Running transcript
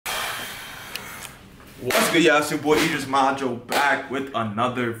What's good, y'all? It's your boy Idris Majo back with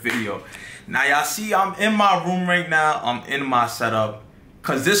another video. Now y'all see I'm in my room right now. I'm in my setup.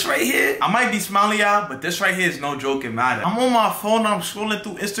 Cause this right here, I might be smiling y'all, but this right here is no joking matter. I'm on my phone, I'm scrolling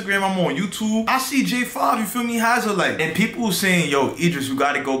through Instagram, I'm on YouTube. I see J5, you feel me, has a like. And people saying, yo, Idris, you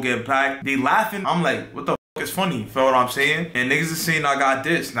gotta go get back. They laughing. I'm like, what the f is funny? Feel what I'm saying? And niggas is saying I got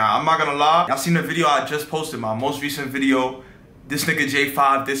this. Now, I'm not gonna lie. Y'all seen the video I just posted, my most recent video. This nigga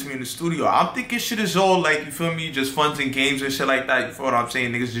J5 dissed me in the studio. I'm thinking shit is all like, you feel me, just funs and games and shit like that. You feel what I'm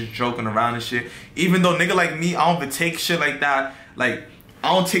saying? Niggas just joking around and shit. Even though nigga like me, I don't even take shit like that. Like,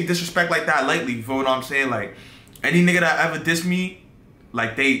 I don't take disrespect like that lightly. You feel what I'm saying? Like, any nigga that ever diss me,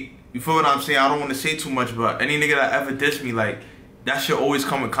 like you feel what I'm saying? I don't want to say too much, but any nigga that ever diss me, like, that shit always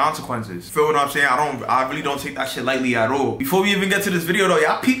come with consequences. Feel what I'm saying? I really don't take that shit lightly at all. Before we even get to this video though,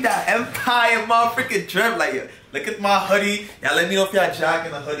 y'all peep that Empire motherfucking drip. Like, look at my hoodie. Y'all let me know if y'all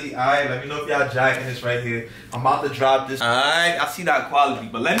jacking the hoodie. Alright, let me know if y'all jacking this right here. I'm about to drop this. Alright, I see that quality.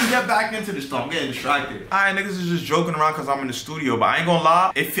 But let me get back into this stuff. I'm getting distracted. Alright, niggas is just joking around because I'm in the studio. But I ain't gonna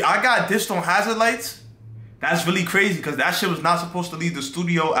lie. If I got dissed on hazard lights, that's really crazy because that shit was not supposed to leave the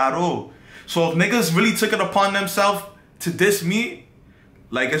studio at all. So if niggas really took it upon themselves to diss me,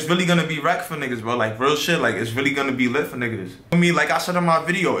 like, it's really gonna be wrecked for niggas, bro. Like, real shit, like, it's really gonna be lit for niggas. I mean, like I said in my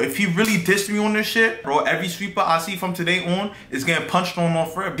video, if he really dissed me on this shit, bro, every sweeper I see from today on is getting punched on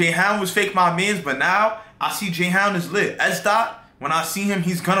off rip. J-Hound was fake my mans, but now I see J-Hound is lit. S-Dot, when I see him,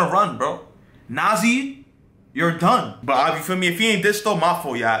 he's gonna run, bro. Nazi, you're done. But you feel me? If he ain't dissed though, my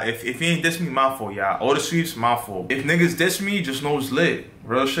fault, y'all. If he ain't dissed me, my fault, y'all. All the sweeps, my fault. If niggas diss me, just know it's lit.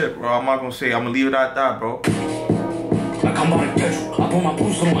 Real shit, bro. I'm not gonna say, I'm gonna leave it at that, bro.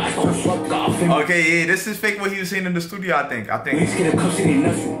 Okay, yeah, this is fake what he was saying in the studio, I think. This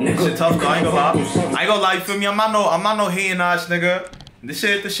shit tough though, I ain't gonna lie. I ain't gonna lie, you feel me? I'm not no hating ass nigga. This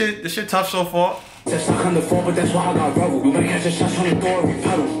shit tough so far. That's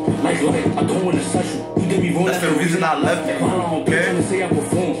the reason I left you, okay?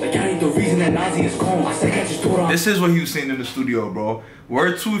 This is what he was saying in the studio, bro.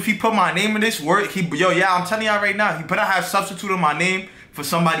 Word 2, if he put my name in this word, yeah, I'm telling y'all right now, he better have substituted my name for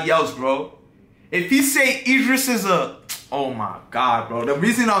somebody else, bro. If he say Idris is oh my God, bro. The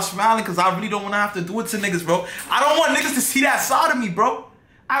reason I'm smiling, because I really don't want to have to do it to niggas, bro. I don't want niggas to see that side of me, bro.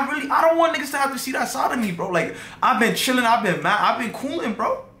 I don't want niggas to have to see that side of me, bro. Like, I've been chilling, I've been mad, I've been cooling,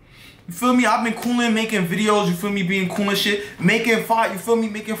 bro. You feel me? I've been cooling, making videos, you feel me, being cool and shit. Making fire, you feel me,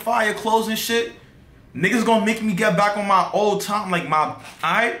 making fire clothes and shit. Niggas gonna make me get back on my old time, like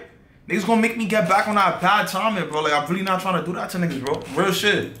alright? Niggas gonna make me get back on that bad timing, bro. Like, I'm really not trying to do that to niggas, bro. Real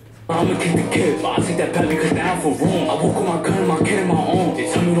shit. I'ma kick the kid, but I take that back because now for wrong. I walk with my gun and my kid in my arm. They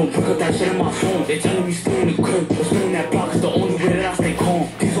tell me don't pick up that shit in my phone. They telling me stay in the crib, but spinning that block is the only way that I stay calm.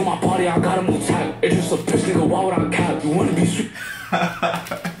 These on my body, I gotta move tight. It's just a bitch, nigga, why would I cap? You wanna be sweet?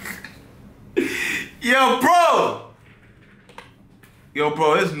 Yo,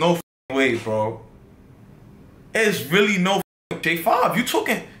 bro, there's no way, bro. It's really no J5, you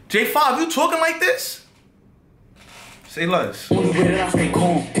talking like this? Say less. Only way that I stay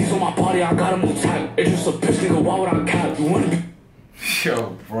calm. These on my body, I gotta move tight. It's just a bitch, nigga, why would I cap? You wanna be?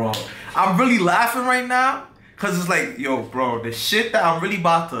 Yo, bro. I'm really laughing right now. Cause it's like, yo, bro, the shit that I'm really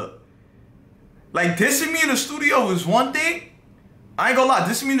about to. Like, dissing me in the studio is one thing. I ain't gonna lie,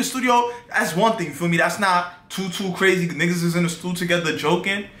 dissing me in the studio, that's one thing, you feel me? That's not too crazy. Niggas is in the studio together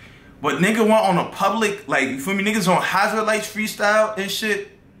joking. But nigga went on a public, like, you feel me? Niggas on hazard lights freestyle and shit.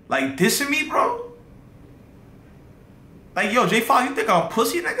 Like, dissing me, bro. Like, yo, J5, you think I'm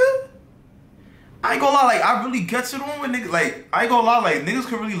pussy, nigga? I ain't gonna lie, like, I really gets it on with niggas. Like, I ain't gonna lie, like, niggas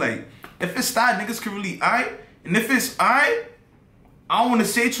can really, like, if it's that, niggas can really, alright? And if it's alright, I don't want to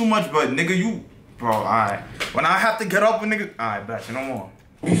say too much, but nigga, you, bro, alright. When I have to get up with niggas, alright, bet, you no more.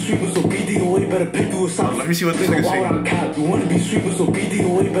 Be sweepers or BD away, better pick through a stop. Let me see what this nigga say. You wanna be sweepers or BD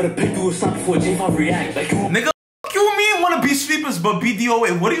away, better pick through a stop before J5 react. Like, nigga, fuck you mean wanna be sweepers but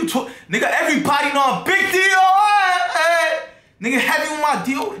BDOA? What are you talking? Nigga, everybody know I'm big DOA. Nigga, heavy with my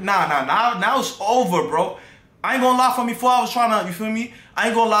deal. Nah, now it's over, bro. I ain't gonna lie, for me, before I was trying to, you feel me? I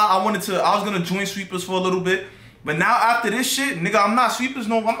ain't gonna lie, I was gonna join sweepers for a little bit. But now after this shit, nigga, I'm not sweepers,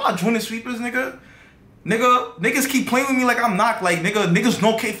 no, I'm not joining sweepers, nigga. Niggas keep playing with me like I'm not, like, niggas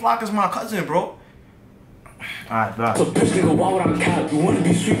know K-Flock is my cousin, bro. Alright, bye. So bitch, nigga, why would I cap? You wanna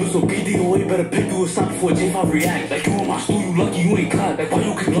be sweepers or BDOA, better pick through a stop before J5 react. Like, you in my stool, you lucky you ain't clapped. Like, why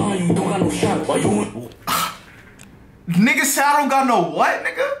you keep lying, you don't got no shot. Why you in... Niggas say I don't got no what,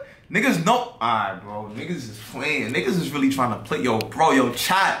 nigga? Niggas know... Alright, bro, niggas is playing. Niggas is really trying to play. Yo, bro, yo,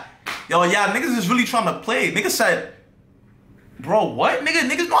 chat. Yo, yeah, niggas is really trying to play. Niggas said... Bro, what?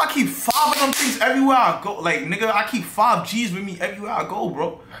 Niggas know I keep 5 of them things everywhere I go. Like, nigga, I keep 5 G's with me everywhere I go,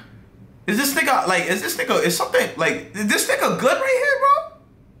 bro. Is this nigga, like, is this something, like, is this nigga good right here, bro?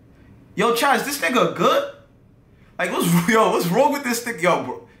 Yo, Chad, is this nigga good? Like, what's wrong with this nigga? Yo,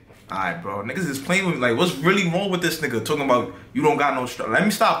 bro. Alright, bro. Niggas is playing with me. Like, what's really wrong with this nigga talking about you don't got no struggle? Let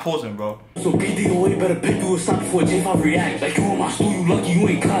me stop pausing, bro. So BDOA better pick you a stop before J5 react. Like, you in my stool, you lucky you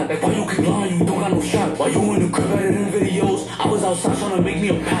ain't caught. Like, why you keep lying, you don't got no shot. Why you in the crib editing videos? I was outside trying to make me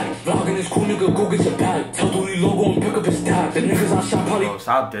a pack. Vlogging is cool, nigga, go get your bag. Tell Dooley logo and pick up his tag. The niggas outside probably... Bro,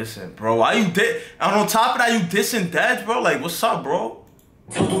 stop dissing, bro. Why you And on top of that, you dissing dads, bro? Like, what's up, bro?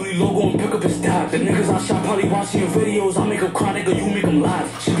 Tell Dooley logo and pick up his tag. The niggas outside probably watching your videos. I make them cry, nigga, you make them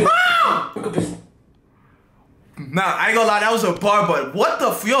laugh. She be like, pick up his... Nah, I ain't gonna lie, that was a bar, but what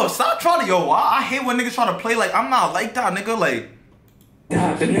the yo, stop trying to, yo, I hate when niggas try to play like I'm not like that, nigga, like.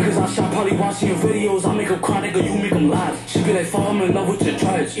 Yeah, the niggas outside probably watching your videos. I make them cry, nigga, you make them laugh. She be like, fall, I'm in love with your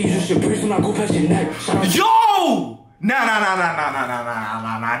tribes. Ease your shit, breeze when I go past your neck. Yo! Nah.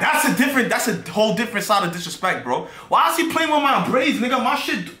 That's a whole different side of disrespect, bro. Why is he playing with my braids, nigga? My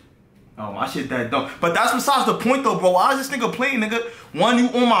shit. Oh, my shit that dumb. But that's besides the point, though, bro. Why is this nigga playing, nigga? One, you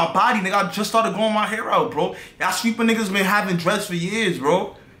on my body, nigga. I just started growing my hair out, bro. Y'all sweeper niggas been having dreads for years,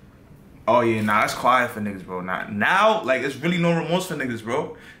 bro. Oh, yeah, nah, it's quiet for niggas, bro. Now, like, it's really no remorse for niggas,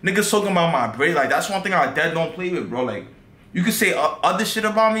 bro. Niggas talking about my braid. Like, that's one thing I dead don't play with, bro. Like, you can say other shit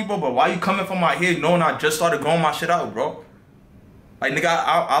about me, bro, but why you coming from my hair knowing I just started growing my shit out, bro? Like, nigga,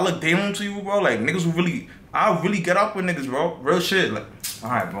 I look damn to you, bro. Like, niggas will really... I'll really get up with niggas, bro. Real shit. Like,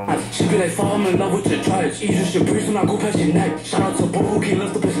 alright, bro. She be like, fall, I'm in love with your tribes. Ease your shit, breeze when I go past your neck. Shout out to Bo who can't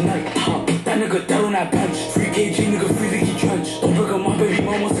lift up his neck. That nigga down on that bench. Free KG, nigga, free leaky trench. Don't break up my baby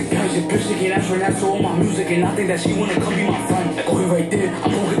mom wants to catch. Your bitch, she can't ask for an answer on my music. And I think that she wanna come be my friend. Like, okay, right there,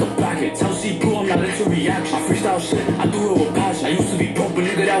 I'm gonna get the packet. Tell C Blue, I'm not into reaction. I freestyle shit, I do it with passion. I used to be broke, but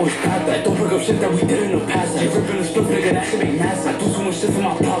nigga, that was bad. Like, don't break up shit that we did in the past. Like, ripping the stuff, nigga, that shit make mad. I do too much shit for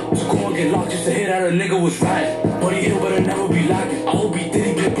my pop. So go and get locked just to hear that a nigga was right. But he but I'll never be lacking. I hope he did,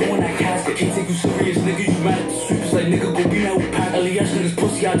 he been blowing that casket. Can't take you serious, nigga, you mad at the sweepers. Like, nigga, go be mad with pack. LES niggas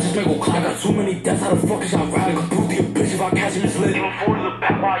pussy, I just make go clock. I got too many deaths, how the fuck is I ride? Can prove to your bitch if I catch him, it's lit. Even forward to the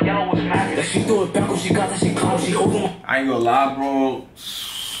back while yellow was smacking. That she threw it back when she got that shit cloud. She hold him. I ain't gonna lie, bro.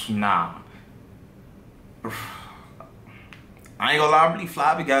 Nah. I ain't gonna lie, I'm really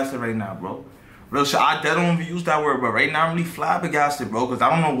flabbergasted right now, bro. Real shit, I dead don't even use that word, but right now I'm really flabbergasted, bro. Because I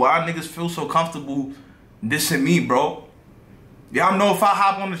don't know why niggas feel so comfortable dissing me, bro. Y'all know if I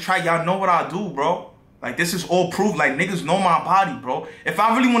hop on the track, y'all know what I do, bro. Like, this is all proof. Like, niggas know my body, bro. If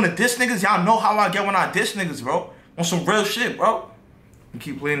I really want to diss niggas, y'all know how I get when I diss niggas, bro. On some real shit, bro. You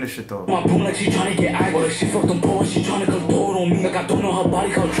keep playing this shit, though. My boom like she tryna get active. Like, she fucked them boys, she tryna come throw it on me. Like, I don't know her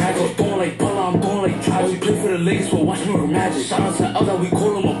body called drag. I'm throwing like Bella, I'm throwing like Travis. We play for the Lakers, so watch me with magic. Shout out to other, we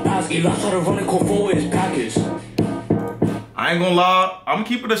call him a basket. Eli try to run and call forward his package. I ain't gonna lie, I'm gonna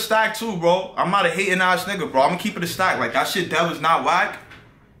keep it a stack too, bro. I'm not a hating ass nigga, bro. I'm gonna keep it a stack. Like, that shit, that was not whack.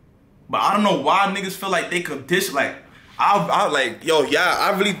 But I don't know why niggas feel like they could diss, like, I like, yo, yeah,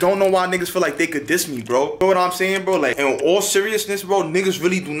 I really don't know why niggas feel like they could diss me, bro. You know what I'm saying, bro? Like, in all seriousness, bro, niggas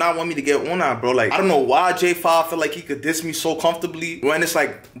really do not want me to get on that, bro. Like, I don't know why J5 feel like he could diss me so comfortably when it's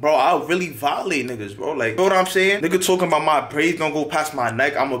like, bro, I'll really violate niggas, bro. Like, you know what I'm saying? Nigga talking about my braids don't go past my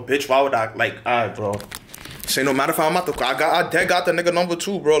neck. I'm a bitch. Why would I, like, alright, bro. Say no matter if I'm about to, I dead got the nigga number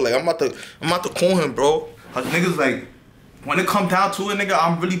 2, bro. Like, I'm about to call him, bro. Cause niggas, like, when it come down to it, nigga,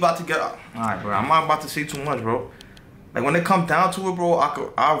 I'm really about to get, alright, bro. I'm not about to say too much, bro. Like, when it come down to it, bro,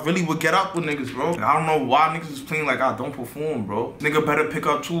 I really would get up with niggas, bro. Like, I don't know why niggas is playing like I don't perform, bro. Nigga better pick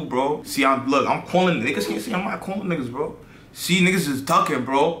up too, bro. See, I'm calling, niggas can't see I'm not calling niggas, bro. See, niggas is ducking,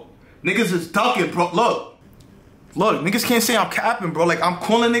 bro. Niggas is ducking, bro. Look, niggas can't say I'm capping, bro. Like, I'm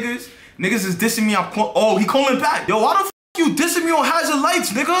calling niggas. Niggas is dissing me, oh, he calling back. Yo, why the f you dissing me on Hazard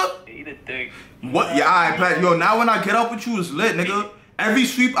Lights, nigga? Eat a dick. What? Yeah, alright, bet. Yo, now when I get up with you, it's lit, nigga. Every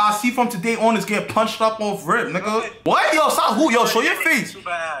sweep I see from today on is getting punched up off rip, nigga. What? Yo, stop who? Yo, show your face.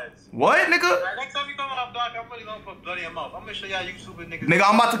 What, nigga? Next time you come on my block, I'm really gonna put bloody in mouth. I'm gonna show y'all YouTuber niggas. Nigga,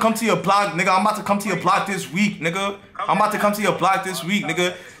 I'm about to come to your block. Nigga, I'm about to come to your block this week, nigga. I'm about to come to your block this week,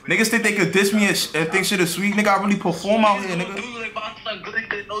 nigga. Niggas think they could diss me and think shit is sweet. Nigga, I really perform out here, nigga.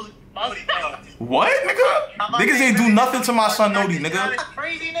 What, nigga? Niggas ain't do nothing to my son Nodi, nigga.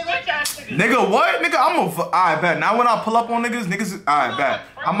 Nigga, what? Nigga, alright, bet. Now when I pull up on niggas, alright, bet.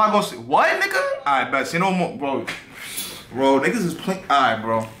 I'm not gonna say, what, nigga? Alright, bet. Say no more, bro. Bro, niggas is playing, alright,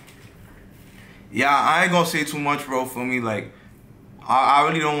 bro. Yeah, I ain't gonna say too much, bro, for me. Like, I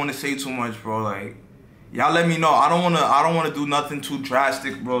really don't want to say too much, bro. Like, y'all let me know. I don't wanna do nothing too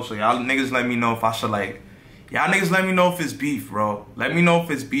drastic, bro. So y'all niggas let me know if I should, like, Y'all niggas let me know if it's beef, bro. Let me know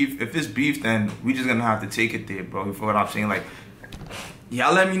if it's beef. If it's beef, then we just gonna have to take it there, bro. You feel what I'm saying? Like,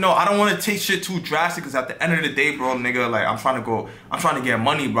 y'all let me know. I don't want to take shit too drastic, because at the end of the day, bro, nigga, like, I'm trying to get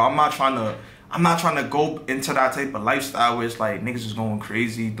money, bro. I'm not trying to go into that type of lifestyle where it's like niggas is going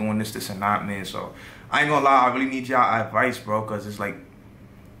crazy, doing this and that, man. So I ain't gonna lie, I really need y'all advice, bro, because it's like,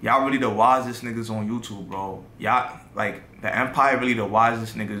 y'all really the wisest niggas on YouTube, bro. Y'all, like, the Empire really the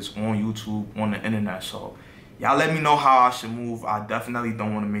wisest niggas on YouTube, on the internet. So y'all let me know how I should move. I definitely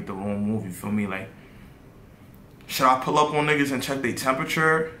don't want to make the wrong move, you feel me? Like, should I pull up on niggas and check their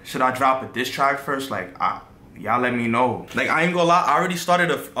temperature? Should I drop a diss track first? Like, y'all let me know. Like, I ain't gonna lie, I already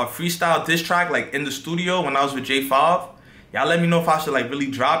started a freestyle diss track, like, in the studio when I was with J5. Y'all let me know if I should, like, really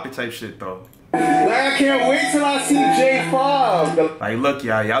drop it type shit, though. Like, I can't wait till I see J5. Like, look,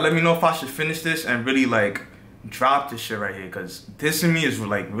 y'all let me know if I should finish this and really, like, drop this shit right here, because this in me is,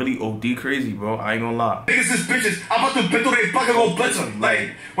 like, really OD crazy, bro. I ain't gonna lie. Niggas is bitches. I'm about to bit through they bucket, go blitz them.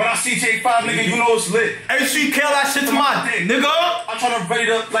 Like, when I see J5, nigga, you know it's lit. HC kill that shit to my dick, nigga. I'm trying to ready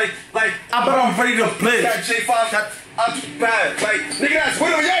to, like, I bet I'm ready to blitz. That J5, I'm too bad. Like, nigga, that's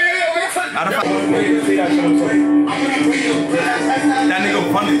window, yeah. That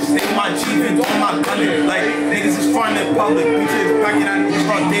nigga running, stay on my G and on my gunning. Like, niggas is frontin' in public, bitches packing that niggas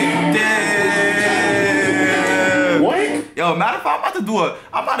front there. What? Yo, matter of fact,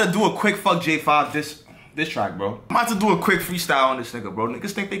 I'm about to do a quick fuck J5 this track, bro. I'm about to do a quick freestyle on this nigga, bro.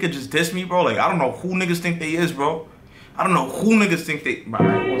 Niggas think they could just diss me, bro. Like, I don't know who niggas think they is, bro. I don't know who niggas think they. Bro, I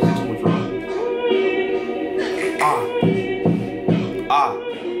ain't gonna say too much, bro.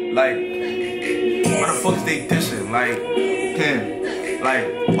 Like, why the fuck is they dissing? Like, damn. Like,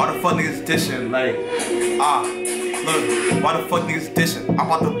 why the fuck niggas dissing? Like, look, why the fuck niggas dissing? I'm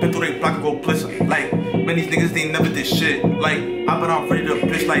about to bit through they block and go blissing. Like, man, these niggas, they never did shit. Like, I bet I'm ready to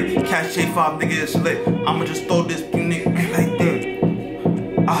bitch. Like, catch J5, nigga, is lit. I'ma just throw this nigga, like, damn.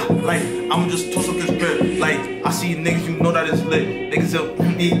 Like, I'ma just toss up this grip. Like, I see niggas, you know that it's lit. Niggas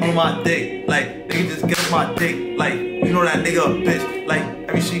will eat on my dick. Like, niggas just get on my dick. Like, you know that nigga a bitch. Like,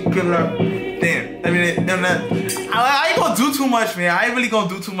 every shit give it up. Damn. I mean, I ain't gonna do too much, man. I ain't really gonna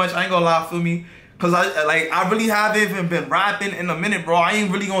do too much. I ain't gonna lie, feel me? Cause I really haven't even been rapping in a minute, bro. I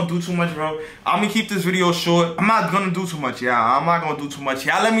ain't really gonna do too much, bro. I'm gonna keep this video short. I'm not gonna do too much, yeah. I'm not gonna do too much.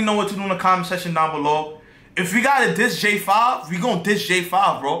 Y'all let me know what to do in the comment section down below. If we gotta diss J5, we gonna diss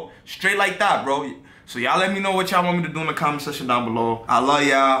J5, bro. Straight like that, bro. So y'all let me know what y'all want me to do in the comment section down below. I love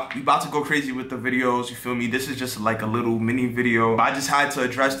y'all. We about to go crazy with the videos, you feel me? This is just like a little mini video. But I just had to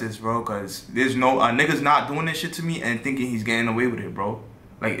address this, bro, because there's no, niggas not doing this shit to me and thinking he's getting away with it, bro.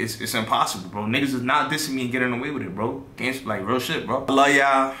 Like, it's impossible, bro. Niggas is not dissing me and getting away with it, bro. Like, real shit, bro. I love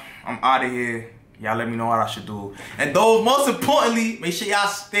y'all. I'm out of here. Y'all let me know what I should do. And though, most importantly, make sure y'all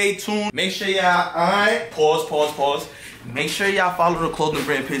stay tuned. Make sure y'all, alright, pause. Make sure y'all follow the clothing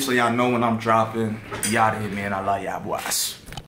brand page so y'all know when I'm dropping. We out of here, man. I love y'all, boys.